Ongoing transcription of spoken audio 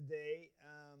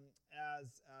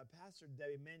Pastor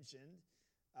Debbie mentioned,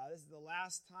 this is the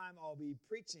last time I'll be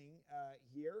preaching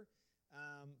here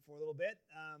for a little bit.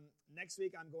 Next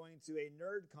week, I'm going to a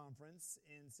nerd conference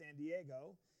in San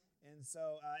Diego. And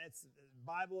so it's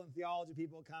Bible and theology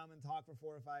people come and talk for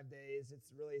 4 or 5 days. It's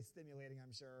really stimulating,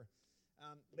 I'm sure.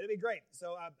 But it'll be great.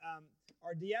 So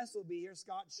our DS will be here,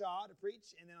 Scott Shaw, to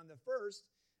preach. And then on the 1st,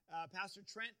 Pastor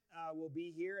Trent will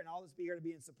be here, and I'll just be here to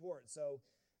be in support. So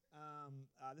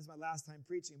this is my last time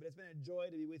preaching, but it's been a joy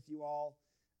to be with you all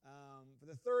for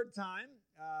the 3rd time.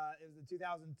 It was in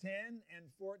 2010 and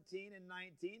 14 and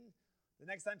 19. The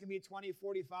next time can be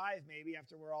 2045, maybe,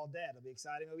 after we're all dead. It'll be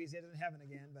exciting. We'll be in heaven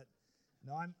again. But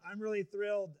no, I'm really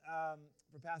thrilled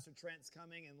for Pastor Trent's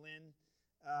coming and Lynn.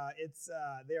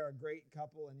 They're a great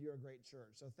couple, and you're a great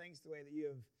church. So thanks the way that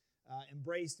you have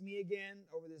embraced me again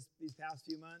over these past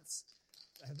few months.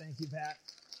 Thank you, Pat.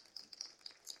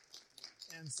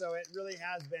 And so it really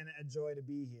has been a joy to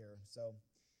be here. So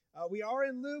we are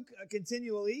in Luke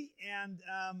continually, and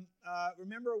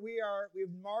remember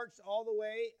we've marched all the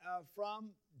way from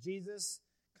Jesus,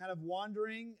 kind of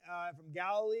wandering from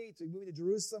Galilee to moving to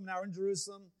Jerusalem. Now we're in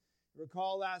Jerusalem.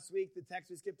 Recall last week the text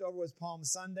we skipped over was Palm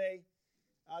Sunday.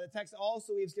 The text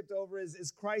also we've skipped over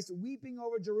is Christ weeping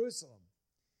over Jerusalem.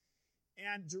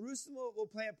 And Jerusalem will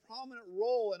play a prominent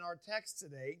role in our text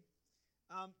today.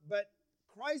 But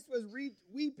Christ was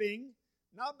weeping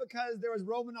not because there was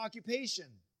Roman occupation.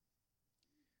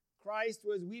 Christ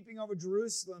was weeping over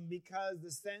Jerusalem because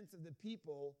the sense of the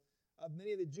people, of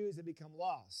many of the Jews, had become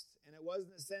lost. And it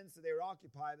wasn't the sense that they were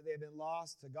occupied, but they had been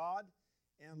lost to God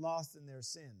and lost in their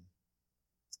sin.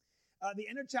 The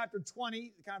end of chapter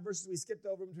 20, the kind of verses we skipped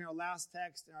over between our last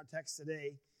text and our text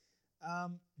today,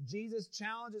 Jesus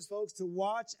challenges folks to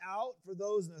watch out for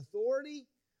those in authority,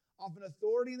 often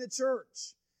authority in the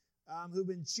church, who've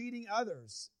been cheating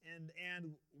others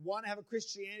and want to have a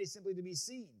Christianity simply to be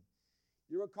seen.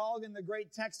 You recall again the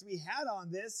great text we had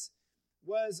on this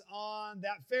was on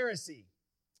that Pharisee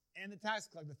and the tax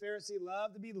collector. The Pharisee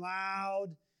loved to be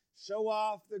loud, show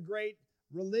off the great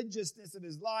religiousness of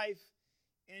his life,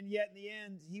 and yet in the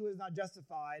end, he was not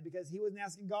justified because he wasn't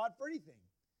asking God for anything.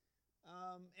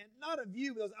 And not of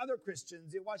you, but those other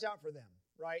Christians, you watch out for them,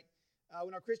 right?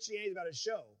 When our Christianity is about a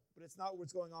show, but it's not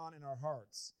what's going on in our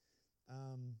hearts.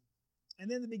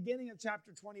 And then the beginning of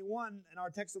chapter 21, and our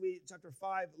text will be chapter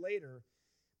 5 later,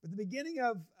 but the beginning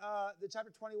of the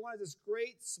chapter 21 is this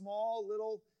great, small,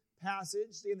 little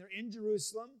passage. Again, they're in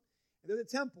Jerusalem, and there's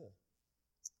a temple.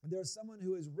 And there's someone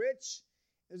who is rich.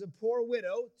 There's a poor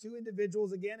widow, 2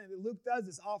 individuals again, and Luke does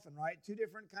this often, right? 2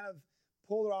 different kind of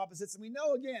polar opposites. And we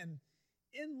know, again,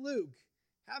 in Luke,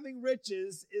 having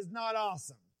riches is not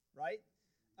awesome, right?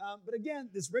 But again,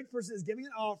 this rich person is giving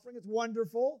an offering. It's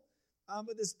wonderful.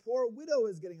 But this poor widow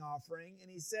is getting offering.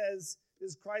 And he says,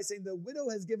 this is Christ saying, the widow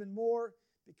has given more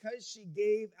because she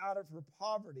gave out of her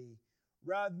poverty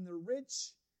rather than the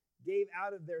rich gave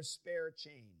out of their spare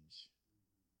change.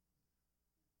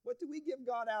 What do we give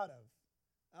God out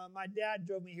of? My dad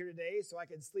drove me here today so I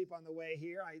could sleep on the way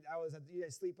here. I always have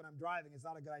to sleep when I'm driving. It's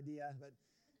not a good idea, but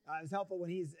it was helpful when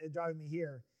he's driving me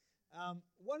here.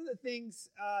 One of the things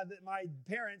that my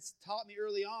parents taught me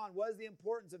early on was the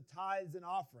importance of tithes and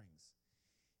offerings.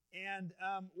 And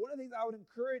one of the things I would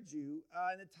encourage you,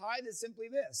 and the tithe is simply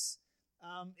this.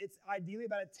 It's ideally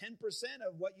about a 10%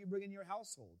 of what you bring in your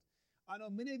household. I know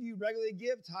many of you regularly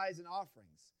give tithes and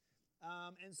offerings.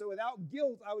 And so without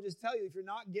guilt, I would just tell you, if you're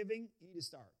not giving, you need to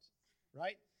start,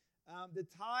 right? The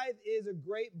tithe is a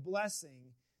great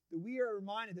blessing that we are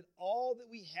reminded that all that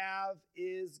we have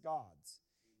is God's.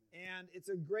 And it's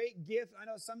a great gift. I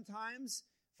know sometimes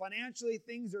financially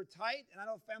things are tight, and I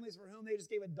know families for whom they just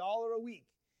gave $1 a week.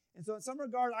 And so in some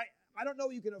regard, I don't know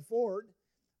what you can afford,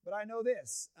 but I know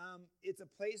this. It's a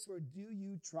place where do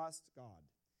you trust God?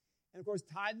 And of course,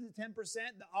 tithe is 10%.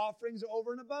 The offerings are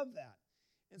over and above that.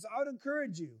 And so I would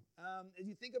encourage you, as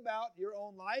you think about your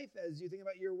own life, as you think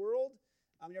about your world,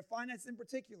 your finances in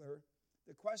particular,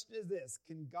 the question is this: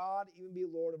 can God even be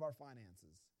Lord of our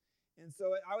finances? And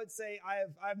so I would say I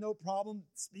have no problem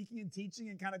speaking and teaching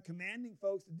and kind of commanding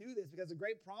folks to do this because it's a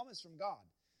great promise from God.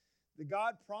 The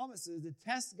God promises to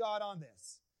test God on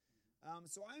this.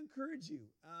 So I encourage you,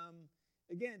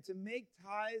 again, to make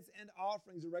tithes and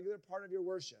offerings a regular part of your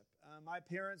worship. My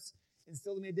parents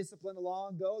instilled in me a discipline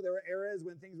long ago. There were eras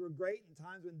when things were great and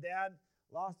times when Dad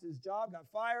lost his job, got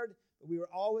fired, but we were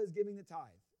always giving the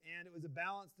tithe. And it was a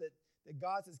balance that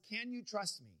God says, can you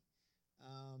trust me?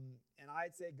 And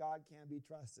I'd say God can be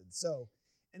trusted. So,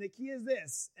 and the key is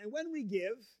this, and when we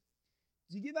give,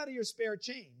 do you give out of your spare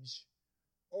change,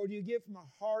 or do you give from a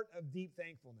heart of deep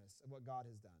thankfulness of what God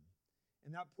has done?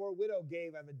 And that poor widow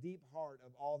gave out of a deep heart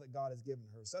of all that God has given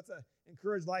her. So that's an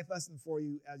encouraged life lesson for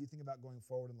you as you think about going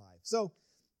forward in life. So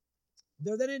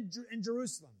they're then in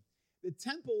Jerusalem. The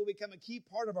temple will become a key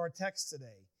part of our text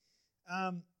today.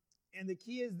 And the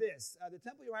key is this. The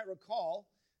temple, you might recall,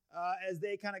 as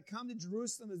they kind of come to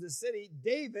Jerusalem as a city,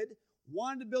 David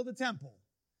wanted to build a temple.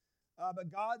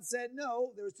 But God said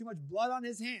no, there was too much blood on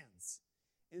his hands.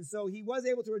 And so he was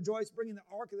able to rejoice bringing the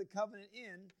Ark of the Covenant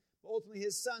in. But ultimately,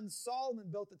 his son Solomon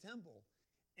built the temple.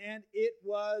 And it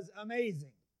was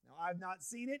amazing. Now, I've not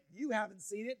seen it. You haven't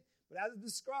seen it. But as it's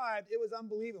described, it was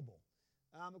unbelievable.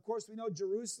 Of course, we know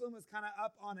Jerusalem was kind of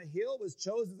up on a hill. It was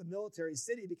chosen as a military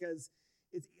city because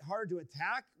it's hard to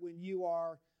attack when you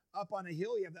are up on a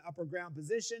hill. You have the upper ground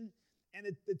position. And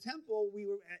the temple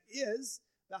is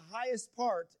the highest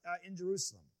part in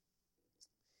Jerusalem.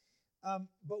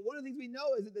 But one of the things we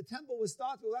know is that the temple was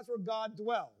thought to be, well, that's where God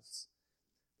dwells.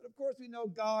 But of course, we know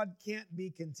God can't be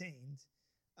contained.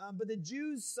 But the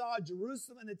Jews saw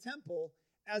Jerusalem and the temple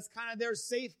as kind of their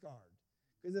safeguard.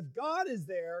 Because if God is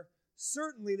there,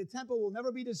 certainly the temple will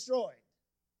never be destroyed.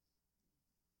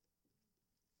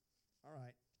 All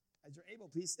right. As you're able,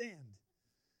 please stand.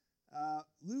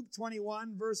 Luke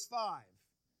 21, verse 5.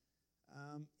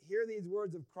 Hear these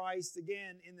words of Christ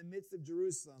again in the midst of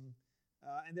Jerusalem.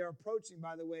 And they're approaching,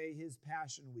 by the way, his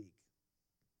Passion Week.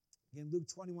 Again, Luke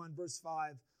 21, verse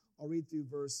 5. I'll read through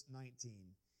verse 19.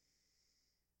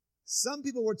 Some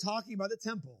people were talking about the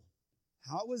temple,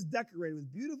 how it was decorated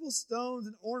with beautiful stones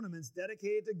and ornaments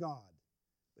dedicated to God.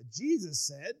 But Jesus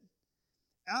said,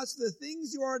 as for the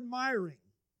things you are admiring,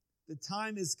 the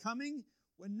time is coming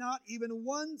when not even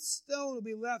one stone will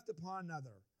be left upon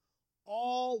another.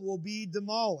 All will be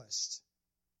demolished.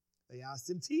 They asked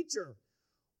him, Teacher,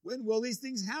 when will these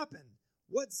things happen?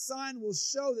 What sign will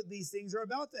show that these things are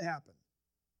about to happen?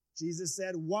 Jesus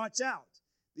said, watch out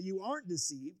that you aren't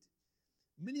deceived.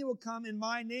 Many will come in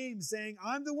my name saying,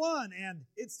 I'm the one, and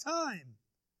it's time.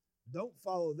 Don't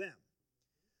follow them.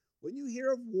 When you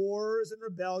hear of wars and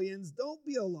rebellions, don't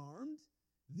be alarmed.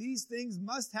 These things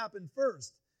must happen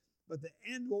first, but the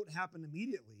end won't happen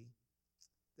immediately.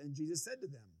 Then Jesus said to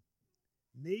them,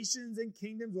 nations and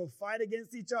kingdoms will fight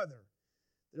against each other.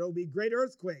 There will be great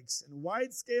earthquakes and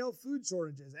wide-scale food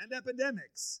shortages and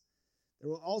epidemics. There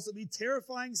will also be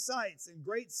terrifying sights and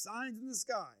great signs in the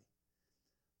sky.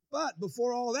 But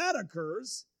before all that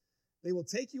occurs, they will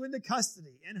take you into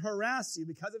custody and harass you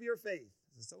because of your faith.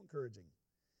 This is so encouraging.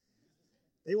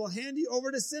 They will hand you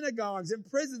over to synagogues and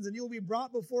prisons, and you will be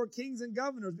brought before kings and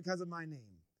governors because of my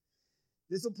name.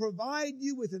 This will provide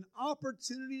you with an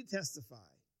opportunity to testify.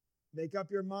 Make up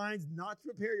your minds not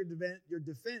to prepare your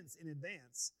defense in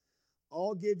advance.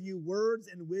 I'll give you words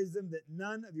and wisdom that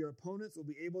none of your opponents will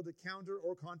be able to counter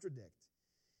or contradict.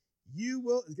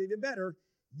 It's even better,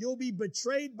 you'll be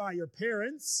betrayed by your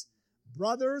parents,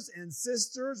 brothers and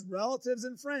sisters, relatives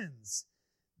and friends.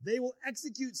 They will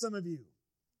execute some of you.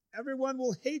 Everyone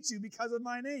will hate you because of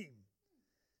my name.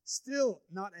 Still,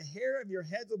 not a hair of your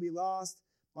heads will be lost.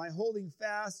 By holding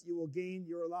fast, you will gain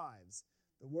your lives.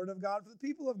 The word of God for the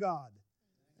people of God.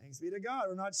 Thanks be to God.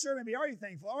 We're not sure. Maybe are you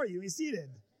thankful? Are you? He's seated.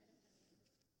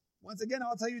 Once again,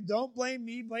 I'll tell you, don't blame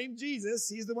me. Blame Jesus.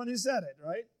 He's the one who said it,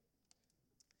 right?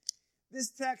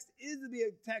 This text is to be a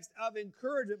text of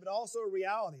encouragement, but also a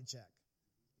reality check.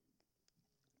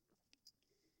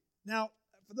 Now,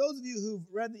 for those of you who've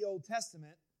read the Old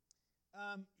Testament,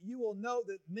 you will know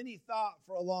that many thought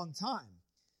for a long time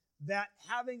that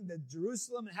having the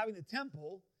Jerusalem and having the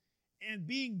temple and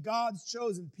being God's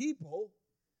chosen people,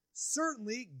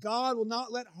 certainly God will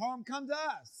not let harm come to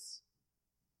us.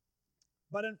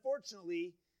 But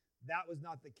unfortunately, that was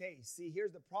not the case. See,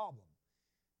 here's the problem.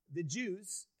 The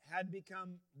Jews had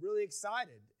become really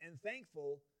excited and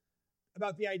thankful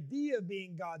about the idea of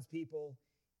being God's people,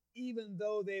 even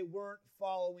though they weren't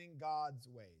following God's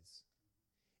ways.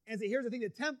 And see, here's the thing, the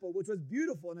temple, which was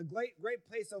beautiful and a great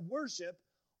place of worship,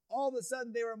 all of a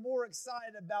sudden they were more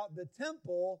excited about the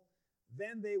temple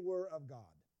than they were of God.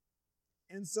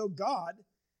 And so God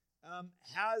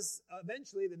has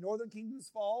eventually the northern kingdoms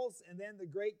falls, and then the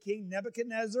great king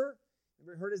Nebuchadnezzar,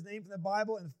 ever heard his name from the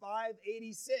Bible, in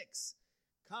 586,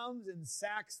 comes and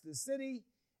sacks the city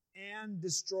and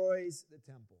destroys the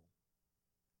temple.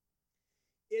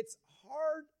 It's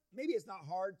hard, maybe it's not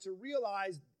hard, to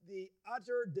realize the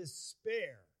utter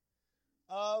despair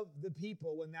of the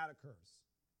people when that occurs.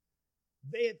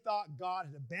 They had thought God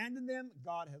had abandoned them,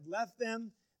 God had left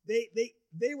them.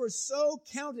 They were so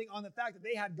counting on the fact that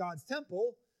they had God's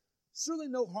temple, certainly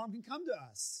no harm can come to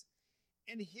us.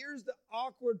 And here's the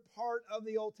awkward part of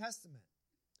the Old Testament.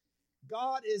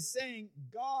 God is saying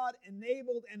God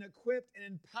enabled and equipped and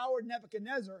empowered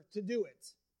Nebuchadnezzar to do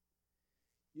it.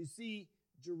 You see,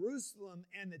 Jerusalem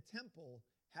and the temple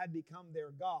had become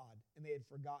their God, and they had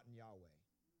forgotten Yahweh.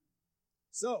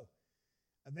 So,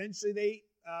 eventually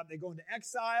they go into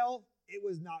exile. It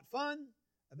was not fun.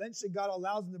 Eventually, God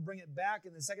allows them to bring it back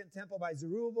in the second temple by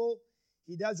Zerubbabel.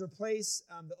 He does replace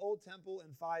the old temple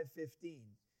in 515.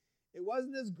 It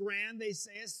wasn't as grand, they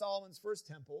say, as Solomon's first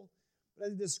temple, but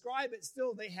as they describe it,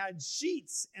 still they had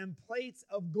sheets and plates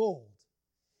of gold.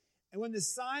 And when the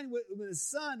sun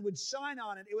would shine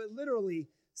on it, it would literally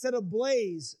set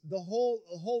ablaze the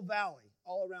whole valley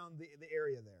all around the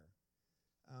area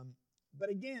there. But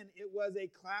again, it was a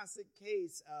classic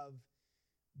case of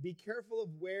be careful of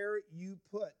where you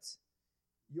put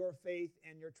your faith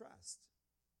and your trust.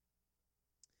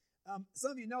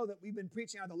 Some of you know that we've been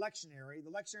preaching on the lectionary. The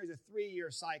lectionary is a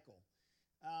 3-year cycle.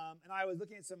 And I was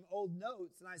looking at some old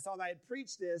notes, and I saw that I had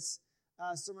preached this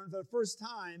sermon for the first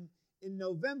time in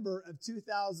November of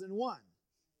 2001.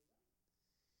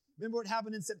 Remember what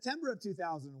happened in September of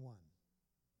 2001?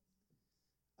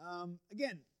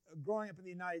 Again, growing up in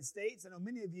the United States, I know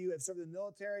many of you have served in the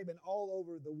military, been all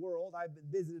over the world. I've been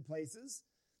visited places.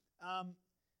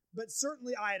 But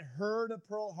certainly I had heard of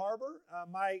Pearl Harbor.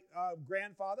 My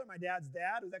grandfather, my dad's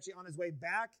dad, was actually on his way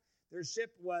back. Their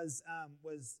ship was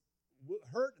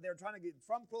hurt. They were trying to get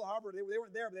from Pearl Harbor. They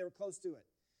weren't there, but they were close to it.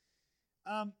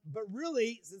 But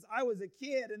really, since I was a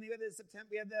kid, and we had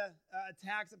the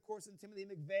attacks, of course, in Timothy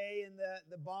McVeigh and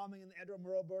the bombing and the Edward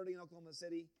Murrow burning in Oklahoma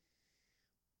City.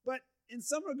 But in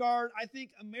some regard, I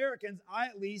think Americans, I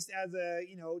at least as a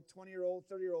 20-year-old,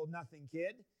 30-year-old nothing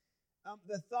kid,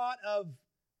 the thought of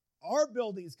our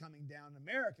buildings coming down in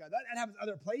America, that happens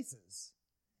other places.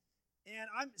 And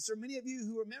I'm sure many of you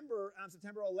who remember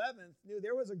September 11th knew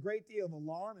there was a great deal of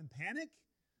alarm and panic.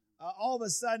 All of a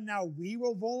sudden now we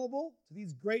were vulnerable to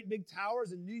these great big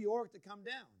towers in New York to come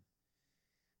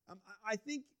down. I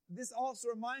think this also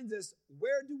reminds us,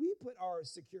 where do we put our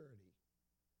security?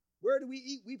 Where do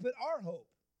we put our hope?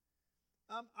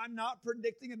 I'm not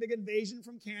predicting a big invasion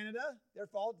from Canada. They're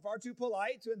far too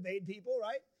polite to invade people,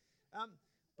 right?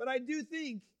 But I do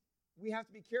think we have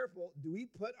to be careful. Do we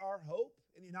put our hope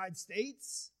in the United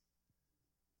States?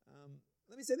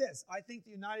 Let me say this. I think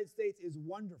the United States is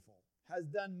wonderful, has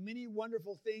done many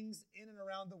wonderful things in and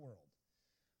around the world.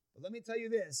 But let me tell you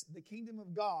this. The kingdom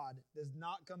of God does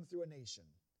not come through a nation.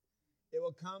 It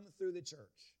will come through the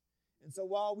church. And so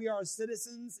while we are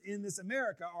citizens in this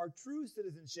America, our true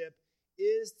citizenship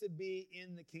is to be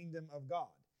in the kingdom of God.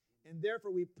 And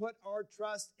therefore we put our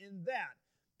trust in that.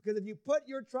 Because if you put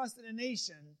your trust in a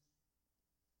nation,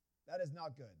 that is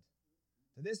not good.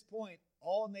 To this point,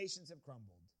 all nations have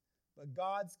crumbled, but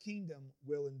God's kingdom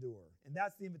will endure. And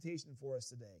that's the invitation for us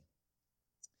today.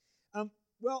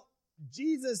 Well,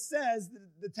 Jesus says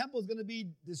that the temple is going to be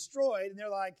destroyed, and they're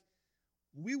like,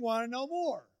 we want to know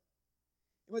more.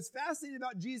 And what's fascinating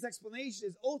about Jesus' explanation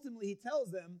is ultimately he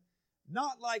tells them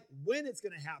not like when it's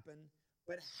going to happen,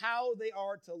 but how they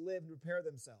are to live and prepare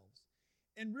themselves.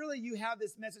 And really, you have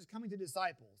this message coming to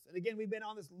disciples. And again, we've been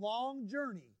on this long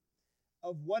journey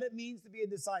of what it means to be a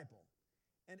disciple.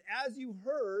 And as you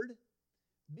heard,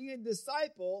 being a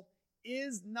disciple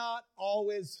is not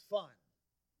always fun.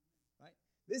 Right?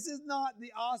 This is not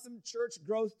the awesome church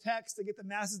growth text to get the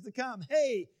masses to come.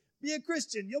 Hey, be a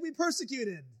Christian. You'll be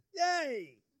persecuted.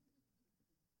 Yay!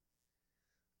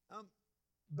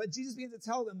 But Jesus begins to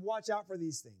tell them, watch out for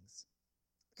these things.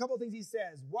 A couple of things he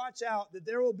says. Watch out that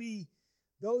there will be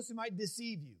those who might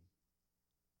deceive you.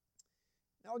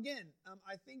 Now again,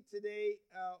 I think today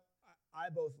I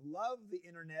both love the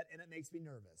internet and it makes me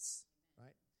nervous,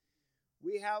 right?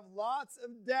 We have lots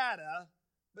of data,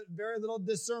 but very little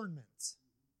discernment.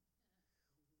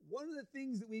 One of the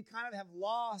things that we kind of have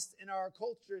lost in our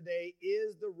culture today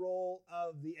is the role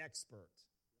of the expert,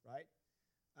 right?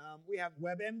 We have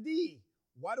WebMD.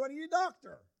 Why do I need a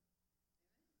doctor?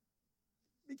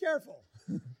 Be careful.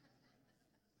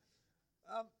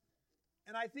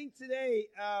 And I think today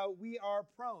we are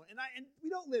prone. And we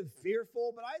don't live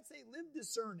fearful, but I'd say live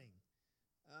discerning.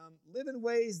 Live in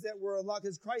ways that we're allowed,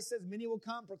 because Christ says, many will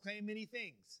come, proclaim many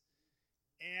things.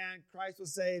 And Christ will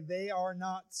say, they are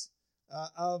not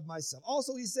of myself.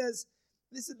 Also, he says,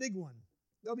 this is a big one.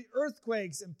 There'll be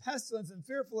earthquakes and pestilence and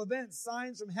fearful events,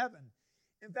 signs from heaven.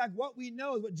 In fact, what we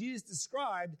know is what Jesus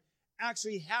described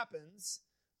actually happens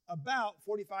about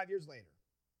 45 years later.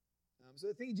 So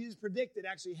the thing Jesus predicted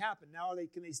actually happened. Now,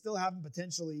 can they still happen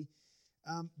potentially?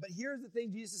 But here's the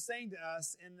thing Jesus is saying to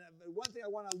us, and the one thing I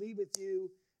want to leave with you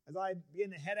as I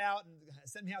begin to head out and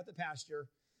send me out to pasture.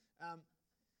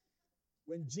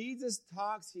 When Jesus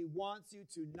talks, he wants you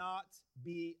to not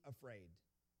be afraid.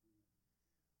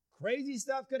 Crazy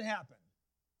stuff could happen.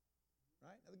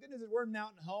 Right? Now, the good news is we're in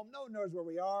Mountain Home. No one knows where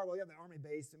we are. Well, we have the Army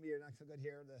base, and we are not so good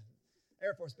here, the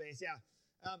Air Force Base, yeah.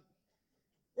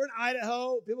 We're in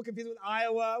Idaho. People confuse it with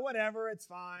Iowa. Whatever, it's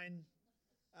fine.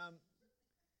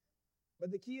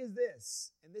 But the key is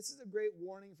this, and this is a great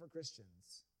warning for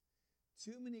Christians.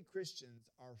 Too many Christians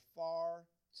are far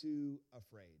too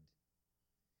afraid.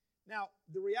 Now,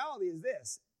 the reality is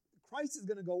this. Christ is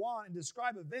going to go on and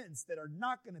describe events that are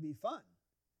not going to be fun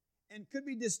and could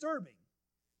be disturbing.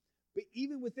 But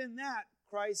even within that,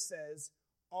 Christ says,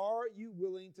 are you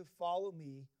willing to follow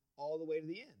me all the way to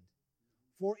the end?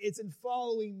 For it's in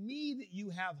following me that you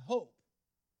have hope.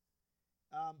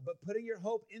 But putting your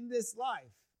hope in this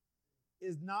life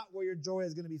is not where your joy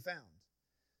is going to be found.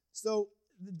 So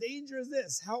the danger is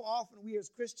this. How often we as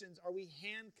Christians are we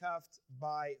handcuffed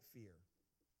by fear?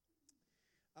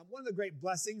 One of the great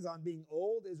blessings on being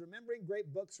old is remembering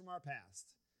great books from our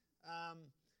past.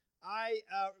 I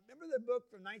remember the book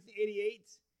from 1988,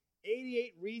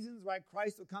 88 Reasons Why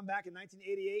Christ Will Come Back in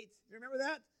 1988. You remember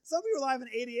that? Some of you were alive in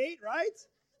 88, right?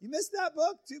 You missed that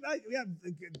book? Too bad.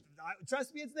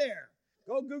 Trust me, it's there.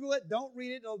 Go Google it. Don't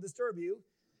read it. It'll disturb you.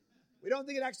 We don't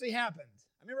think it actually happened.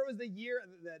 I remember it was the year,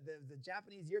 the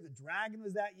Japanese year. The dragon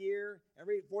was that year.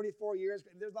 Every 44 years.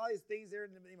 There's all these things there.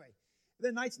 Anyway.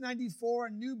 Then 1994, a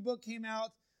new book came out,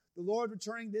 The Lord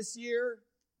Returning This Year.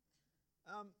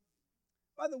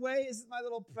 By the way, this is my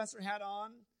little professor hat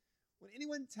on. When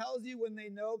anyone tells you when they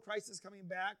know Christ is coming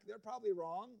back, they're probably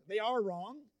wrong. They are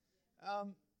wrong.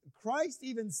 Christ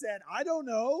even said, I don't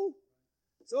know.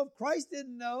 So if Christ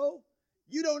didn't know,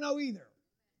 you don't know either.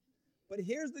 But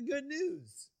here's the good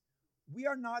news. We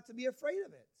are not to be afraid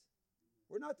of it.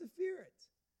 We're not to fear it.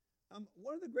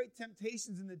 One of the great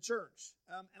temptations in the church,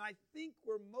 and I think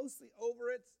we're mostly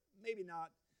over it, maybe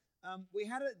not, we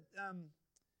had a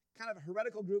kind of a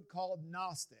heretical group called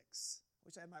Gnostics,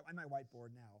 which I have on my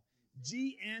whiteboard now.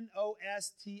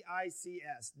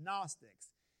 Gnostics,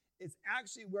 Gnostics. It's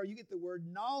actually where you get the word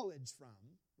knowledge from,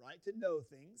 right, to know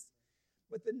things.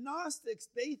 But the Gnostics,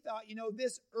 they thought,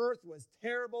 this earth was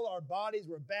terrible, our bodies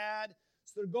were bad,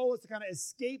 so their goal was to kind of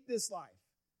escape this life,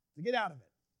 to get out of it.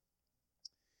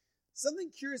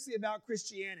 Something curiously about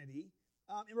Christianity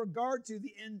in regard to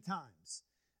the end times.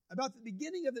 About the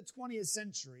beginning of the 20th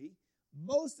century,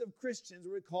 most of Christians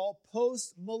were called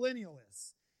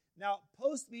post-millennialists. Now,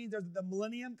 post means there's the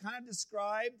millennium kind of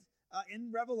described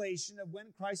in Revelation of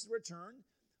when Christ would return.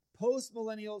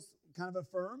 Post-millennials kind of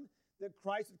affirm that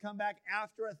Christ would come back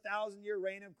after a 1,000-year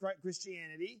reign of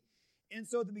Christianity. And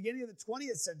so at the beginning of the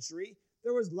 20th century,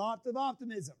 there was lots of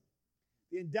optimism.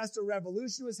 The Industrial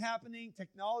Revolution was happening.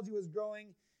 Technology was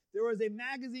growing. There was a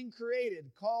magazine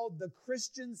created called The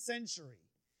Christian Century,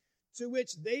 to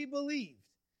which they believed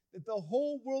that the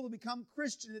whole world would become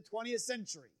Christian in the 20th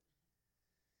century.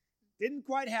 Didn't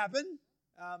quite happen,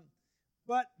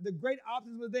 but the great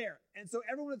optimism was there. And so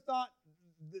everyone had thought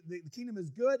the kingdom is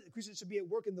good. Christians should be at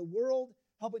work in the world,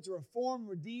 helping to reform,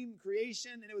 redeem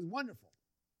creation, and it was wonderful.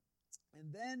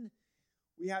 And then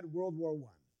we had World War I.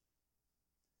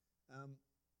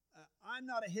 I'm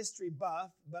not a history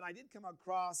buff, but I did come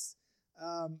across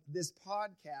this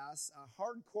podcast,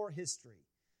 Hardcore History.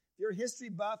 If you're a history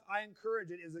buff, I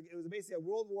encourage it. It was basically a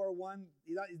World War I.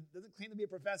 He doesn't claim to be a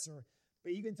professor,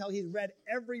 but you can tell he's read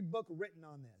every book written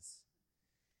on this.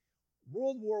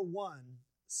 World War I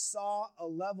saw a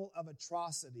level of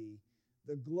atrocity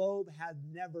the globe had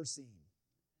never seen.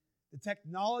 The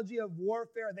technology of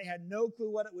warfare, they had no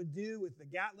clue what it would do with the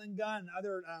Gatling gun and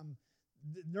other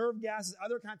nerve gases,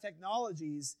 other kind of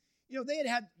technologies. We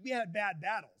had bad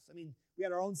battles. I mean, we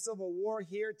had our own civil war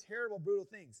here, terrible, brutal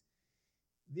things.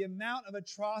 The amount of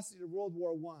atrocity of World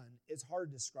War I is hard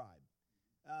to describe.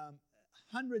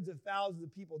 Hundreds of thousands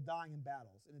of people dying in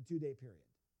battles in a 2-day period.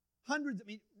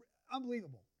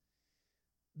 Unbelievable.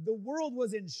 The world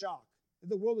was in shock that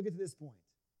the world would get to this point.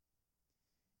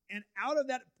 And out of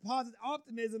that positive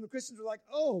optimism, the Christians were like,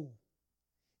 oh.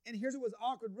 And here's what was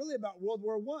awkward really about World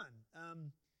War I.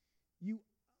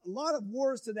 A lot of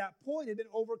wars to that point had been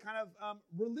over kind of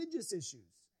religious issues.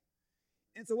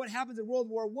 And so what happens in World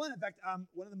War I, in fact,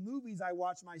 one of the movies I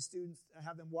watch my students,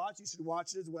 have them watch, you should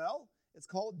watch it as well. It's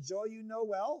called Joy You Know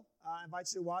Well. I invite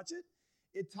you to watch it.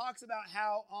 It talks about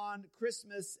how on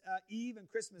Christmas Eve and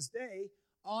Christmas Day,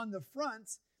 on the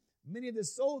front, many of the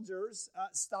soldiers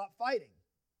stopped fighting.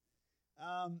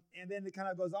 And then it kind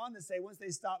of goes on to say once they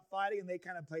stopped fighting and they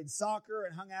kind of played soccer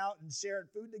and hung out and shared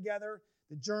food together,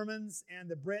 the Germans and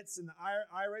the Brits and the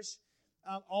Irish,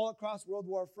 all across World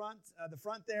War the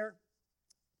front there,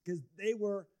 because they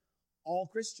were all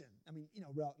Christian.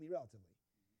 Relatively.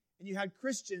 And you had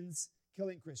Christians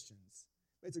killing Christians.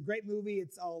 It's a great movie.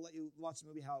 I'll let you watch the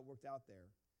movie, how it worked out there.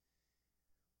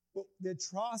 But the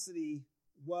atrocity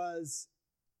was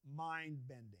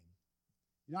mind-bending.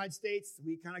 United States,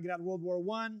 we kind of get out of World War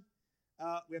I.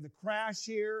 We have the crash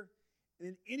here. And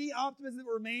then any optimism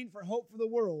that remained for hope for the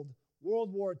world,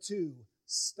 World War II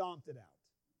stomped it out.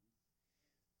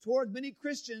 Towards many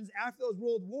Christians after those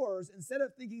world wars, instead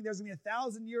of thinking there's going to be a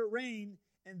 1,000-year reign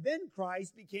and then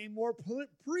Christ, became more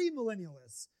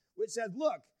premillennialists, which said,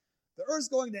 look, the earth's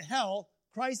going to hell,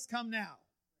 Christ come now.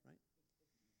 Right?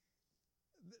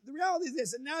 The reality is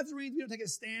this, and Nazarenes, we don't take a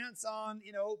stance on,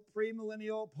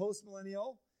 premillennial,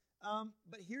 postmillennial.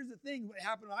 But here's the thing, what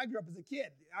happened when I grew up as a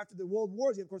kid. After the world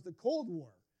wars, you had, of course, the Cold War,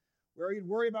 where you'd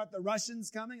worry about the Russians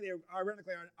coming. They were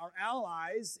ironically our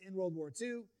allies in World War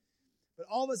II. But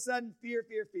all of a sudden, fear,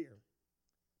 fear, fear.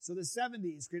 So the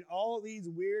 70s created all these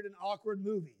weird and awkward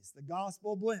movies. The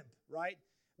Gospel Blimp, right?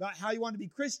 About how you want to be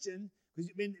Christian,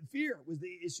 because fear was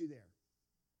the issue there.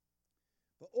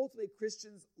 But ultimately,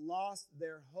 Christians lost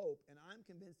their hope. And I'm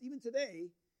convinced, even today,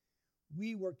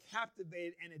 we were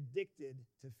captivated and addicted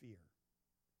to fear.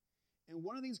 And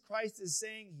one of the things Christ is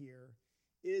saying here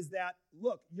is that,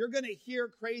 look, you're going to hear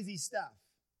crazy stuff,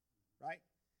 right?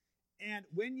 And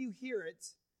when you hear it,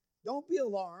 don't be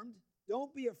alarmed.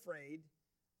 Don't be afraid.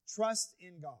 Trust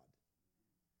in God.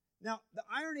 Now, the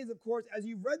irony is, of course, as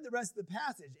you've read the rest of the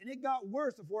passage, and it got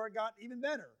worse before it got even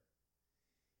better.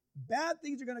 Bad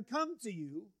things are going to come to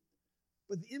you,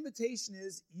 but the invitation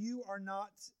is you're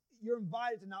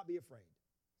invited to not be afraid.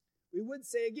 We would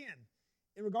say again,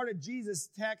 in regard to Jesus'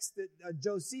 text that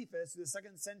Josephus, the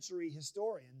 2nd century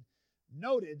historian,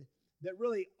 noted that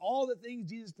really all the things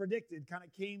Jesus predicted kind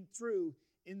of came true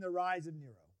in the rise of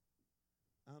Nero.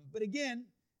 But again,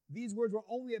 these words were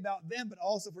only about them, but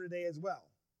also for today as well.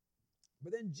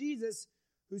 But then Jesus,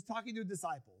 who's talking to his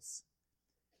disciples,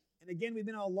 and again, we've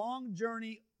been on a long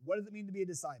journey. What does it mean to be a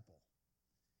disciple?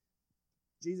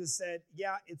 Jesus said,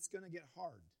 yeah, it's going to get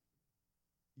hard.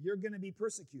 You're going to be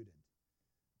persecuted.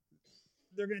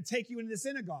 They're going to take you into the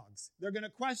synagogues. They're going to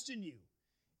question you.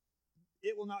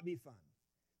 It will not be fun.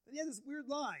 Then he has this weird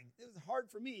line. It was hard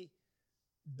for me.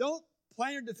 Don't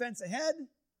plan your defense ahead.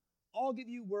 I'll give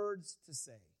you words to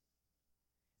say.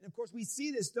 And of course, we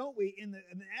see this, don't we, in the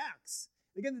Acts.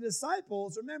 Again, the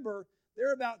disciples, remember,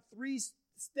 they're about 3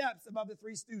 steps above the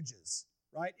 3 stooges,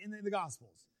 right, in the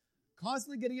Gospels.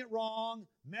 Constantly getting it wrong,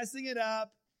 messing it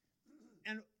up.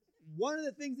 And one of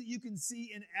the things that you can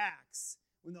see in Acts,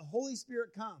 when the Holy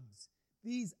Spirit comes,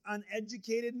 these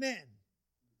uneducated men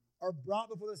are brought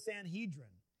before the Sanhedrin.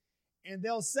 And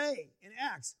they'll say in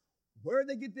Acts, where did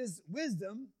they get this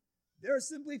wisdom? They're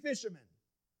simply fishermen.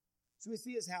 So we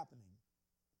see this happening.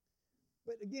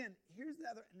 But again, here's the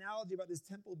other analogy about this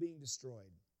temple being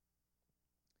destroyed.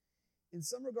 In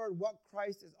some regard, what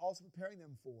Christ is also preparing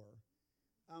them for,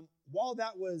 while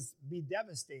that was be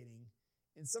devastating,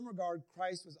 in some regard,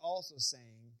 Christ was also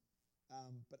saying,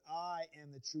 but I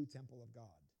am the true temple of God.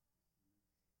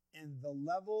 And the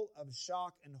level of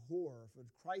shock and horror for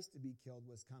Christ to be killed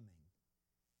was coming.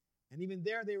 And even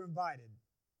there, they were invited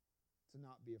to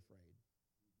not be afraid.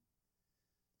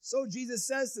 So Jesus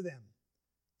says to them,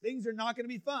 things are not going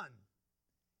to be fun.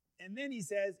 And then he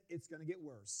says, it's going to get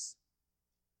worse.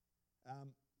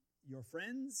 Your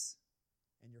friends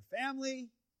and your family,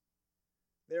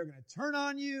 they're going to turn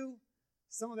on you.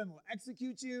 Some of them will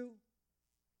execute you.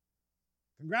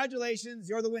 Congratulations,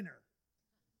 you're the winner.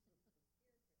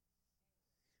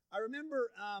 I remember,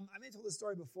 I may have told this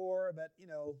story before, but, it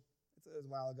was a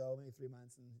while ago, maybe 3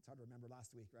 months, and it's hard to remember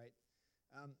last week, right?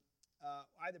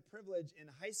 I had the privilege in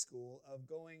high school of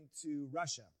going to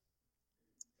Russia.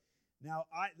 Now,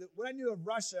 what I knew of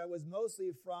Russia was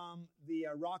mostly from the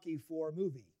Rocky IV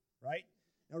movie, right?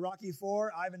 Rocky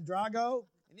IV, Ivan Drago.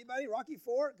 Anybody? Rocky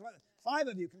IV? Come on, 5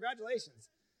 of you. Congratulations.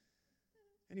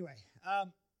 Anyway,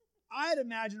 I had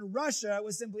imagined Russia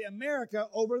was simply America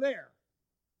over there,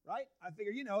 right? I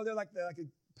figure, they're like the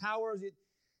powers.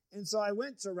 And so I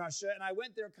went to Russia, and I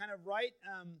went there kind of right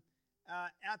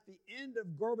at the end of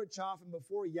Gorbachev and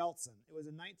before Yeltsin. It was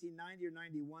in 1990 or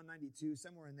 91, 92,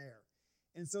 somewhere in there.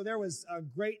 And so there was a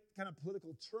great kind of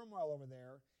political turmoil over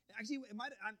there. Actually,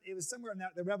 it was somewhere in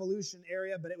the revolution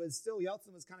area, but it was still,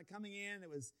 Yeltsin was kind of coming in. It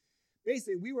was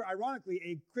basically, we were ironically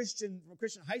a Christian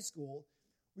high school.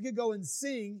 We could go and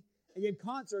sing and give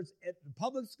concerts at the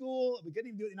public school. We couldn't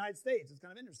even do it in the United States. It's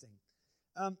kind of interesting.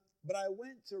 But I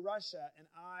went to Russia, and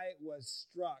I was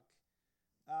struck.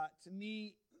 To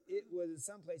me, it was in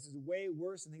some places way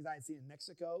worse than things I had seen in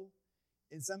Mexico.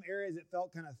 In some areas, it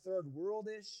felt kind of third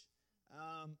world-ish.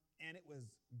 and it was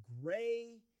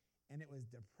gray, and it was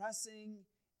depressing,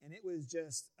 and it was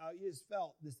just, you just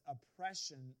felt this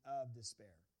oppression of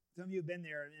despair. Some of you have been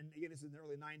there, and again, this was in the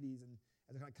early 90s, and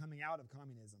as they're kind of coming out of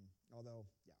communism, although,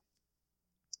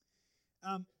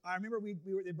 yeah. I remember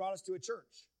they brought us to a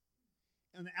church.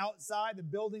 On the outside, the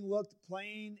building looked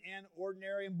plain and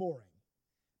ordinary and boring.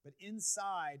 But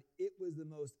inside, it was the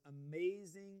most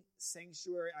amazing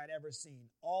sanctuary I'd ever seen.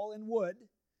 All in wood,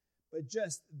 but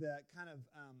just the kind of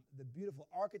the beautiful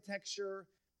architecture,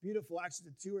 beautiful,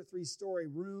 actually, the 2 or 3 story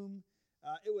room.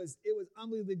 It was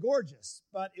unbelievably gorgeous,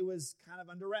 but it was kind of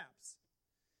under wraps.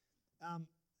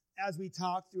 As we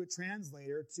talked through a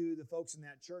translator to the folks in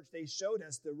that church, they showed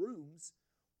us the rooms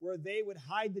where they would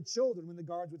hide the children when the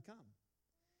guards would come.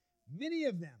 Many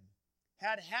of them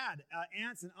had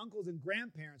aunts and uncles and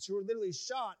grandparents who were literally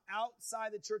shot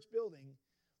outside the church building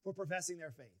for professing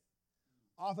their faith.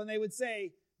 Often they would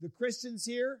say, the Christians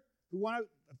here who want to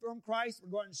affirm Christ will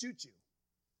go out and shoot you.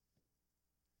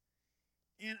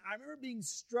 And I remember being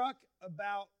struck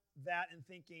about that and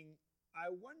thinking, I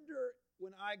wonder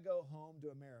when I go home to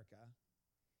America,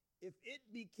 if it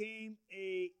became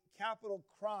a capital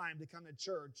crime to come to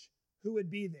church, who would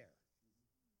be there?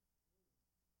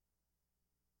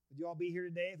 Would you all be here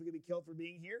today if we could be killed for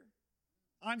being here?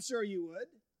 I'm sure you would.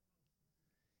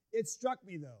 It struck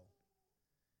me,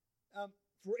 though.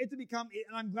 For it to become,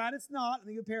 and I'm glad it's not, I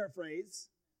think you paraphrase,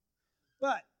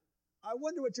 but I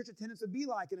wonder what church attendance would be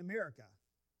like in America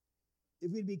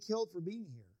if we'd be killed for being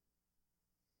here.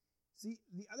 See,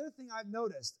 the other thing I've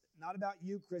noticed, not about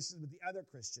you Christians, but the other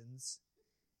Christians,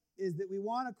 is that we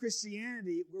want a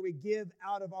Christianity where we give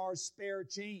out of our spare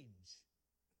change.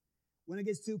 When it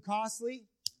gets too costly,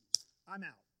 I'm out.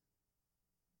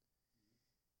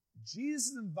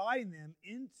 Jesus is inviting them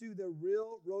into the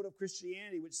real road of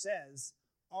Christianity, which says,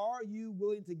 are you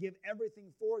willing to give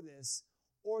everything for this,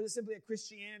 or is it simply a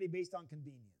Christianity based on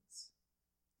convenience,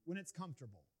 when it's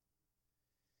comfortable?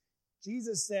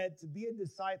 Jesus said to be a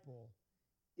disciple,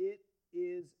 it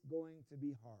is going to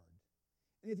be hard.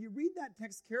 And if you read that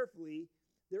text carefully,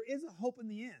 there is a hope in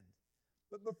the end.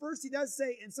 But first he does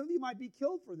say, and some of you might be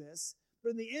killed for this,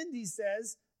 but in the end he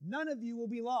says, none of you will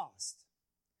be lost.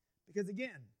 Because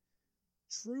again,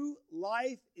 true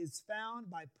life is found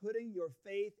by putting your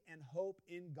faith and hope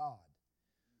in God.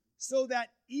 So that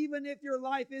even if your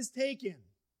life is taken,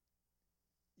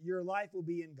 your life will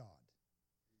be in God.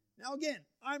 Now again,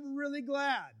 I'm really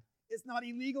glad it's not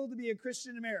illegal to be a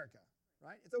Christian in America,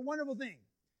 right? It's a wonderful thing.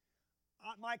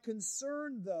 My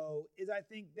concern, though, is I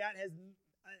think that has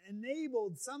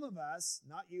enabled some of us,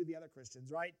 not you, the other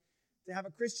Christians, right, to have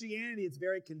a Christianity that's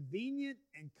very convenient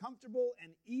and comfortable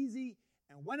and easy,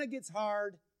 and when it gets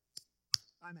hard,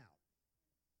 I'm out.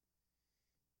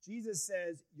 Jesus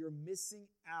says you're missing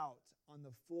out on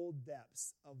the full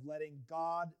depths of letting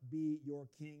God be your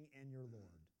King and your Lord.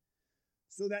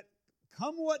 So that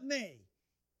come what may,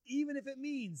 even if it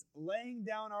means laying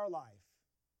down our life,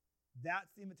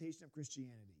 that's the invitation of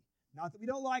Christianity. Not that we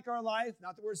don't like our life,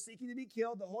 not that we're seeking to be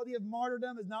killed. The whole idea of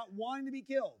martyrdom is not wanting to be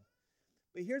killed.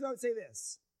 But here's how I would say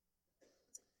this.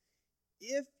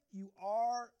 If you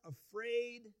are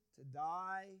afraid to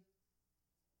die,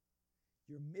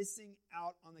 you're missing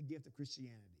out on the gift of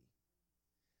Christianity.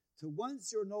 So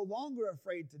once you're no longer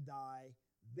afraid to die,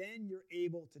 then you're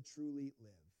able to truly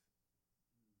live.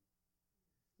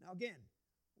 Now again,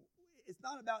 it's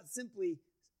not about simply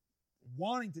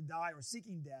wanting to die or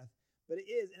seeking death, but it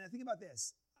is, and I think about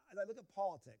this, as I look at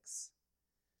politics,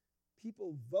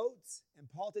 people vote,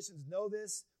 and politicians know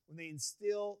this, when they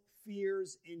instill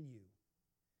fears in you.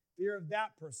 Fear of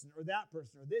that person or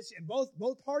this, and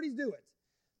both parties do it,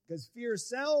 because fear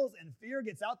sells and fear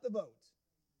gets out the vote.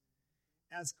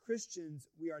 As Christians,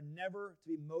 we are never to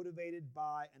be motivated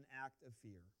by an act of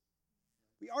fear.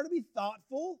 We are to be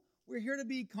thoughtful. We're here to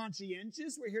be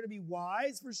conscientious. We're here to be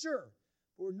wise, for sure.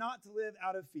 But we're not to live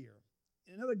out of fear.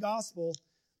 In another gospel,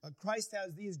 Christ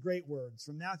has these great words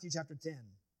from Matthew chapter 10.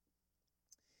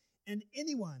 And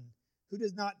anyone who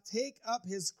does not take up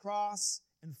his cross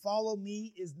and follow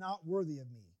me is not worthy of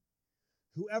me.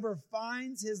 Whoever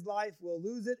finds his life will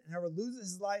lose it, and whoever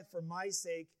loses his life for my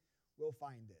sake will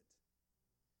find it.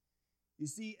 You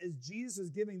see, as Jesus was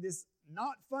giving this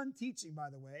not fun teaching, by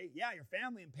the way, yeah, your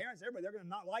family and parents, everybody, they're going to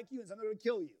not like you, and some are going to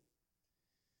kill you.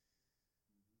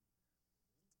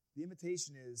 The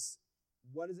invitation is,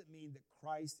 what does it mean that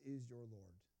Christ is your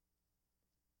Lord?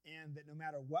 And that no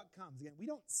matter what comes, again, we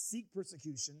don't seek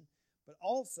persecution, but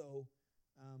also,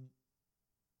 and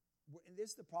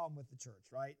this is the problem with the church,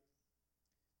 right?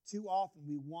 Too often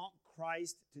we want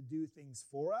Christ to do things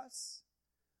for us,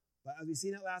 but as we see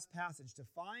in that last passage, to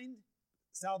find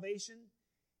salvation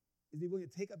is to be willing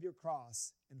to take up your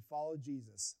cross and follow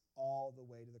Jesus all the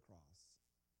way to the cross.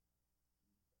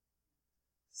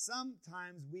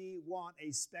 Sometimes we want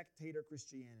a spectator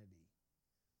Christianity.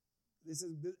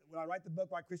 When I write the book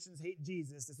Why Christians Hate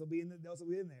Jesus, this will be in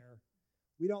there.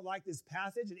 We don't like this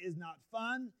passage. It is not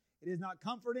fun. It is not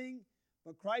comforting.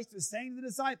 But Christ is saying to the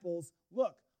disciples,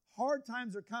 look, hard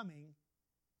times are coming.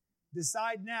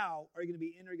 Decide now, are you going to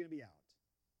be in or are you going to be out?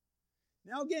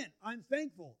 Now again, I'm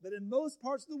thankful that in most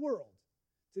parts of the world,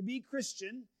 to be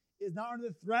Christian is not under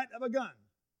the threat of a gun.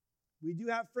 We do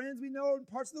have friends we know in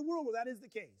parts of the world where that is the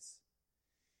case.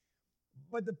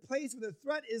 But the place where the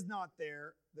threat is not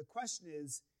there, the question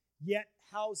is, yet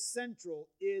how central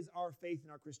is our faith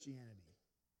and our Christianity?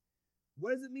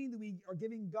 What does it mean that we are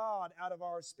giving God out of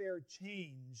our spare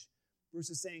change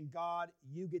versus saying, God,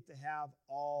 you get to have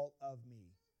all of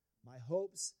me, my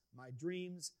hopes, my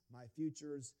dreams, my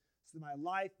futures, so that my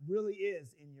life really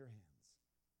is in your hands.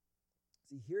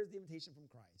 See, here's the invitation from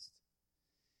Christ.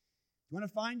 You want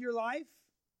to find your life?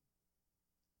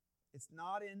 It's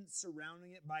not in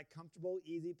surrounding it by comfortable,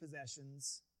 easy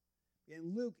possessions.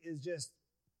 And Luke is just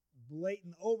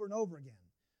blatant over and over again.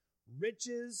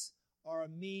 Riches are a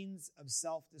means of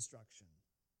self-destruction.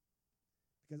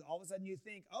 Because all of a sudden you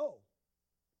think, oh,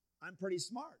 I'm pretty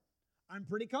smart. I'm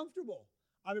pretty comfortable.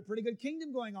 I have a pretty good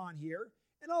kingdom going on here,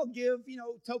 and I'll give,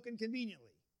 token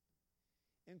conveniently.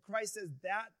 And Christ says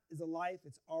that is a life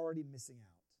that's already missing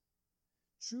out.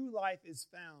 True life is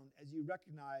found as you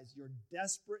recognize your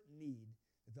desperate need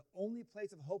that the only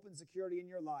place of hope and security in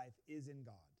your life is in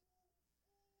God.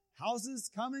 Houses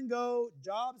come and go,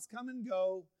 jobs come and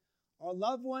go. Our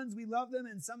loved ones, we love them,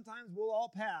 and sometimes we'll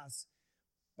all pass.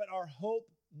 But our hope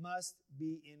must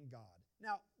be in God.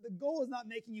 Now, the goal is not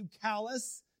making you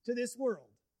callous to this world,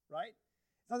 right?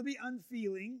 It's not to be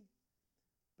unfeeling,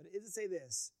 but it is to say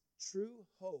this: true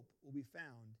hope will be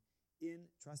found in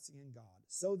trusting in God,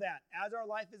 so that as our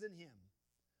life is in Him,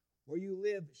 where you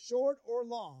live short or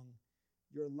long,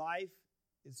 your life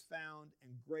is found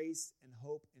and grace and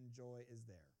hope and joy is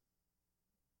there.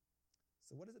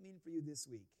 So what does it mean for you this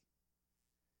week?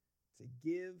 To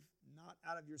give not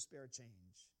out of your spare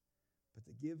change, but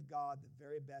to give God the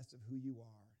very best of who you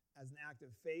are as an act of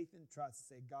faith and trust,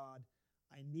 to say, God,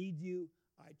 I need you,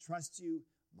 I trust you,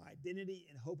 my identity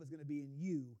and hope is going to be in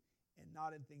you and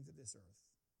not in things of this earth.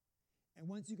 And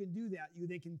once you can do that, you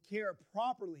then can care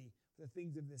properly for the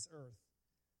things of this earth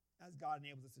as God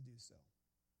enables us to do so.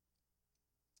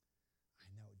 I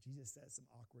know, Jesus says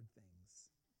some awkward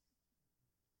things.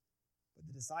 But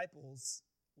the disciples,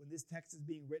 when this text is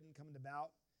being written, coming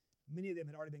about, many of them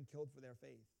had already been killed for their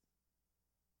faith.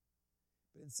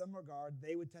 But in some regard,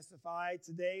 they would testify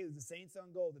today as the saints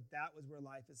on gold that was where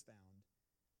life is found.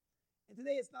 And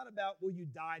today it's not about will you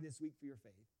die this week for your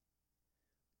faith.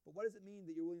 But what does it mean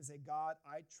that you're willing to say, God,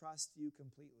 I trust you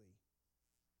completely.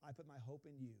 I put my hope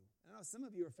in you. And I know some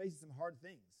of you are facing some hard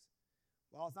things.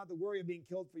 While it's not the worry of being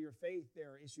killed for your faith,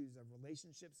 there are issues of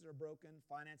relationships that are broken,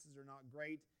 finances are not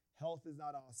great, health is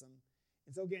not awesome.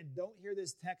 And so again, don't hear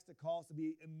this text to call us to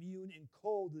be immune and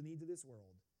cold to the needs of this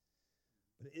world.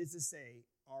 But it is to say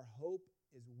our hope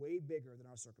is way bigger than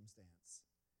our circumstance.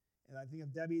 And I think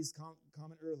of Debbie's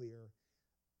comment earlier,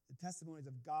 the testimonies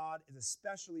of God is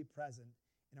especially present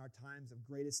in our times of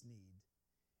greatest need.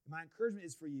 And my encouragement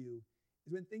is for you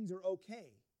is when things are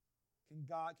okay,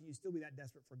 can you still be that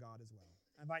desperate for God as well?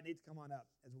 I invite Nate to come on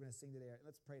up as we're going to sing today.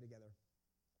 Let's pray together.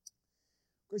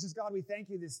 Gracious God, we thank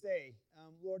you this day.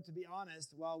 Lord, to be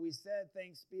honest, while we said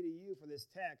thanks be to you for this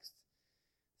text,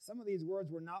 some of these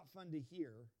words were not fun to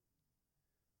hear.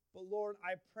 But Lord,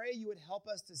 I pray you would help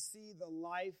us to see the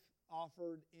life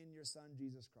offered in your Son,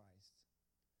 Jesus Christ.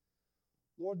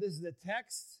 Lord, this is a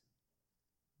text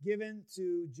given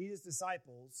to Jesus'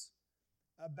 disciples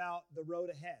about the road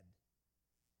ahead.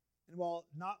 And while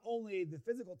not only the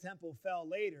physical temple fell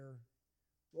later,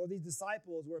 Lord, these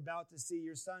disciples were about to see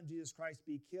your Son, Jesus Christ,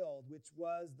 be killed, which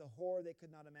was the horror they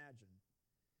could not imagine.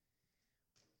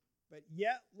 But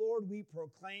yet, Lord, we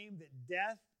proclaim that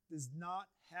death does not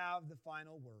have the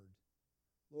final word.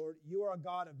 Lord, you are a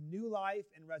God of new life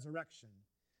and resurrection.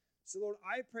 So, Lord,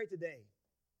 I pray today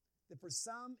that for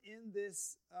some in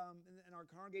our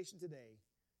congregation today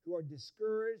who are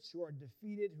discouraged, who are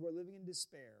defeated, who are living in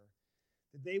despair,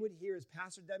 that they would hear, as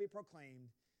Pastor Debbie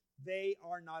proclaimed, they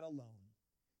are not alone.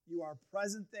 You are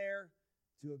present there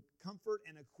to comfort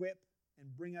and equip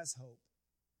and bring us hope.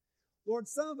 Lord,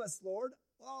 some of us, Lord,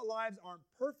 while our lives aren't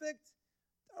perfect,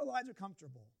 our lives are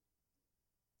comfortable.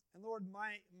 And Lord,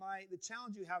 the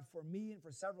challenge you have for me and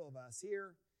for several of us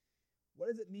here, what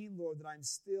does it mean, Lord, that I'm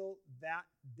still that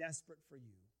desperate for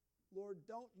you? Lord,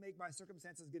 don't make my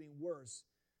circumstances getting worse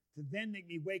to then make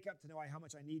me wake up to know how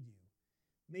much I need you.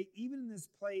 May even in this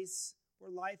place where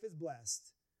life is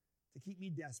blessed, to keep me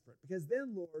desperate. Because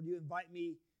then, Lord, you invite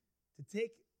me to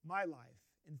take my life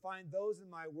and find those in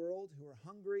my world who are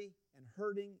hungry and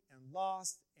hurting and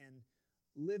lost and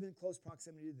live in close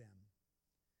proximity to them.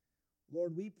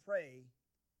 Lord, we pray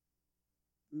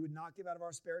we would not give out of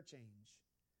our spare change.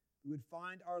 We would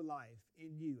find our life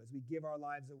in you as we give our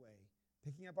lives away,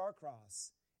 picking up our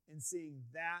cross and seeing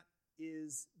that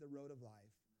is the road of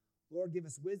life. Lord, give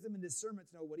us wisdom and discernment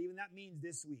to know what even that means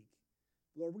this week.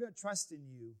 Lord, we're going to trust in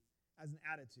you as an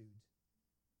attitude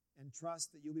and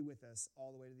trust that you'll be with us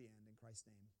all the way to the end. In Christ's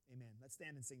name, amen. Let's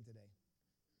stand and sing today.